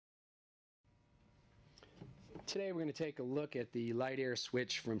Today we're going to take a look at the light air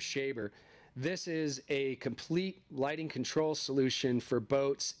switch from Scheiber. This is a complete lighting control solution for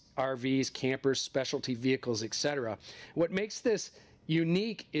boats, RVs, campers, specialty vehicles, etc. What makes this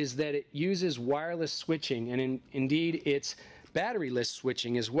unique is that it uses wireless switching, and indeed it's batteryless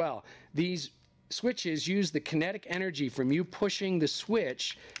switching as well. These switches use the kinetic energy from you pushing the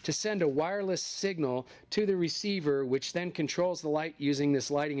switch to send a wireless signal to the receiver, which then controls the light using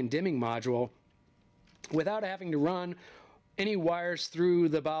this lighting and dimming module without having to run any wires through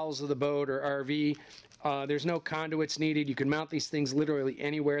the bowels of the boat or RV. There's no conduits needed. You can mount these things literally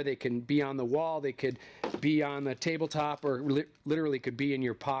anywhere. They can be on the wall, they could be on the tabletop, or literally could be in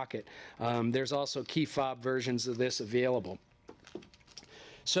your pocket. There's also key fob versions of this available.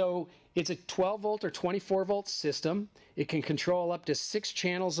 So it's a 12 volt or 24 volt system. It can control up to 6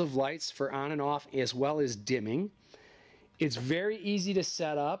 channels of lights for on and off, as well as dimming. It's very easy to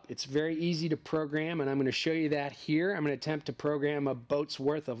set up. It's very easy to program, and I'm going to show you that here. I'm going to attempt to program a boat's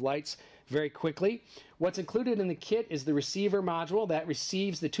worth of lights very quickly. What's included in the kit is the receiver module that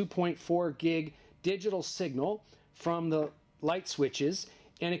receives the 2.4 gig digital signal from the light switches,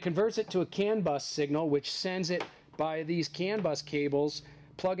 and it converts it to a CAN bus signal, which sends it by these CAN bus cables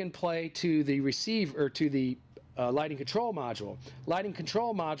plug and play to the receiver, or to the lighting control module. Lighting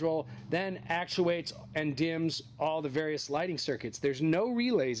control module then actuates and dims all the various lighting circuits. There's no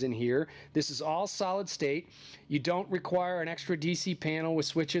relays in here. This is all solid state. You don't require an extra DC panel with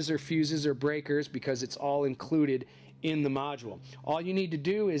switches or fuses or breakers because it's all included in the module. All you need to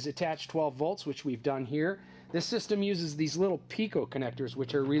do is attach 12 volts, which we've done here. This system uses these little Pico connectors,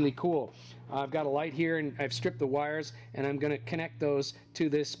 which are really cool. I've got a light here, and I've stripped the wires, and I'm going to connect those to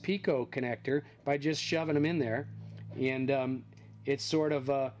this Pico connector by just shoving them in there. And it's sort of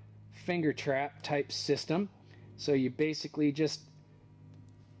a finger trap type system. So you basically just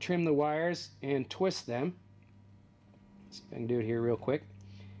trim the wires and twist them. Let's see if I can do it here real quick.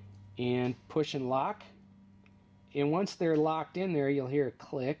 And push and lock. And once they're locked in there, you'll hear a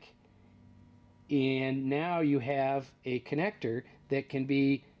click. And now you have a connector that can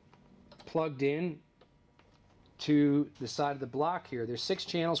be plugged in to the side of the block here. There's 6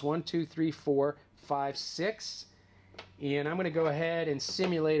 channels, 1, 2, 3, 4, 5, 6. And I'm going to go ahead and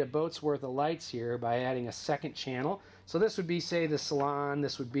simulate a boat's worth of lights here by adding a second channel. So this would be, say, the salon,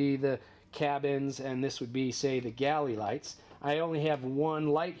 this would be the cabins, and this would be, say, the galley lights. I only have one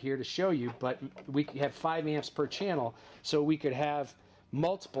light here to show you, but we could have 5 amps per channel, so we could have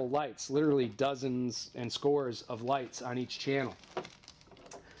multiple lights, literally dozens and scores of lights on each channel.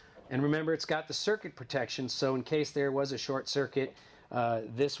 And remember, it's got the circuit protection, so in case there was a short circuit,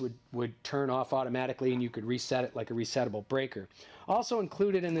 this would turn off automatically, and you could reset it like a resettable breaker. Also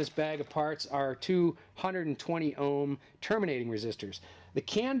included in this bag of parts are 220 ohm terminating resistors. The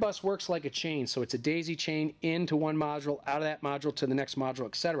CAN bus works like a chain, so it's a daisy chain into one module, out of that module to the next module,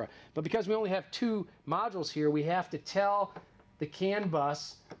 etc. But because we only have 2 modules here, we have to tell the CAN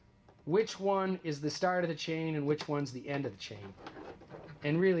bus which one is the start of the chain and which one's the end of the chain.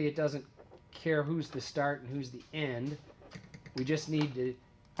 And really, it doesn't care who's the start and who's the end. We just need to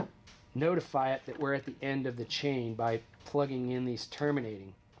notify it that we're at the end of the chain by plugging in these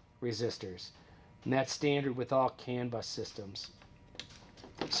terminating resistors. And that's standard with all CAN bus systems.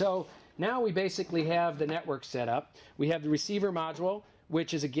 So now we basically have the network set up. We have the receiver module,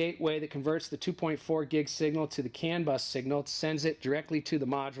 which is a gateway that converts the 2.4 gig signal to the CAN bus signal. It sends it directly to the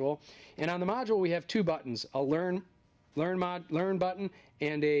module. And on the module we have 2 buttons, a learn button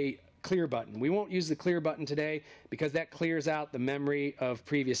and a clear button. We won't use the clear button today because that clears out the memory of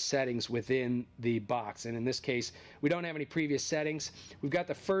previous settings within the box. And in this case, we don't have any previous settings. We've got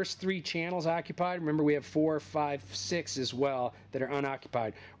the first 3 channels occupied. Remember, we have 4, 5, 6 as well that are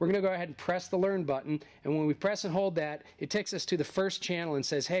unoccupied. We're going to go ahead and press the learn button, and when we press and hold that, it takes us to the first channel and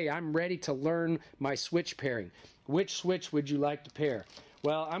says, hey, I'm ready to learn my switch pairing. Which switch would you like to pair?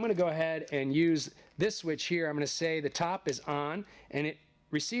 Well, I'm going to go ahead and use this switch here. I'm going to say the top is on, and it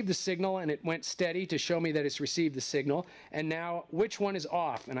received the signal, and it went steady to show me that it's received the signal. And now which one is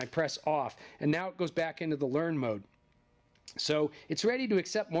off? And I press off, and now it goes back into the learn mode. So it's ready to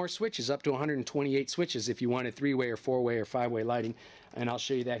accept more switches, up to 128 switches if you wanted 3-way or 4-way or 5-way lighting, and I'll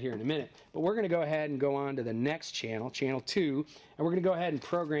show you that here in a minute. But we're going to go ahead and go on to the next channel, channel 2, and we're going to go ahead and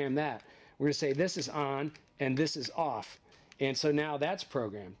program that. We're going to say this is on and this is off, and so now that's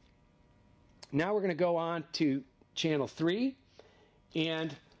programmed. Now we're going to go on to channel 3.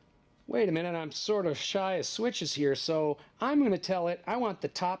 And wait a minute, I'm sort of shy of switches here, so I'm going to tell it I want the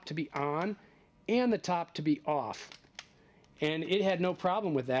top to be on and the top to be off. And it had no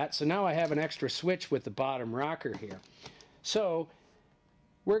problem with that, so now I have an extra switch with the bottom rocker here. So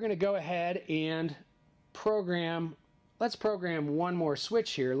we're going to go ahead and program one more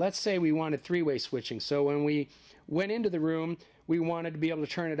switch here. Let's say we wanted three-way switching. So when we went into the room, we wanted to be able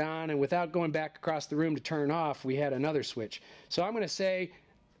to turn it on, and without going back across the room to turn it off, we had another switch. So I'm going to say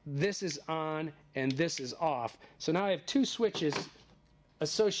this is on and this is off. So now I have two switches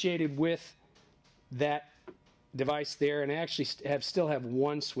associated with that device there, and I actually still have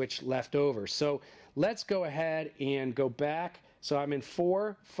one switch left over. So let's go ahead and go back. So I'm in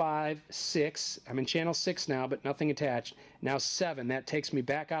 4, 5, 6. I'm in channel 6 now, but nothing attached. Now 7. That takes me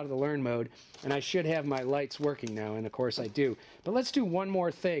back out of the learn mode, and I should have my lights working now, and of course I do. But let's do one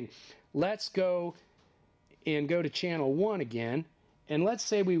more thing. Let's go to channel 1 again, and let's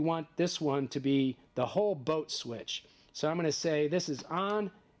say we want this one to be the whole boat switch. So I'm going to say this is on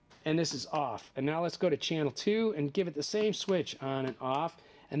and this is off. And now let's go to channel 2 and give it the same switch, on and off,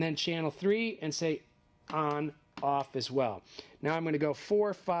 and then channel 3 and say on, off as well. Now I'm going to go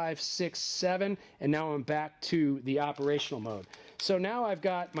 4, 5, 6, 7, and now I'm back to the operational mode. So now I've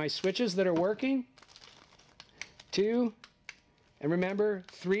got my switches that are working. 2, and remember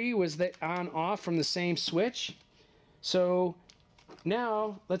 3 was the on, off from the same switch. So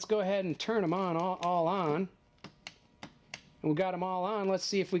now let's go ahead and turn them on, all on. And we got them all on. Let's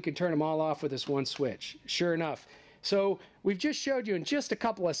see if we can turn them all off with this one switch. Sure enough. So we've just showed you in just a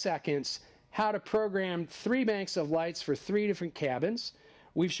couple of seconds how to program 3 banks of lights for 3 different cabins.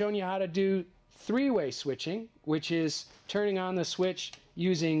 We've shown you how to do three-way switching, which is turning on the switch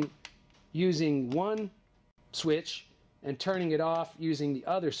using one switch and turning it off using the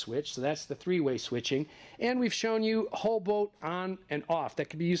other switch. So that's the three-way switching. And we've shown you whole boat on and off. That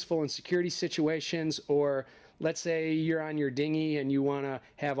could be useful in security situations, or let's say you're on your dinghy and you want to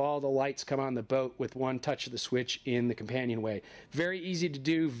have all the lights come on the boat with one touch of the switch in the companionway. Very easy to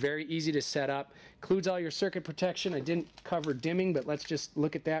do, very easy to set up. Includes all your circuit protection. I didn't cover dimming, but let's just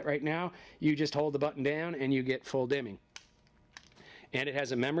look at that right now. You just hold the button down and you get full dimming. And it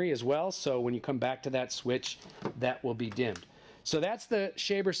has a memory as well, so when you come back to that switch, that will be dimmed. So that's the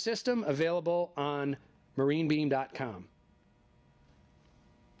Scheiber system, available on Marinebeam.com.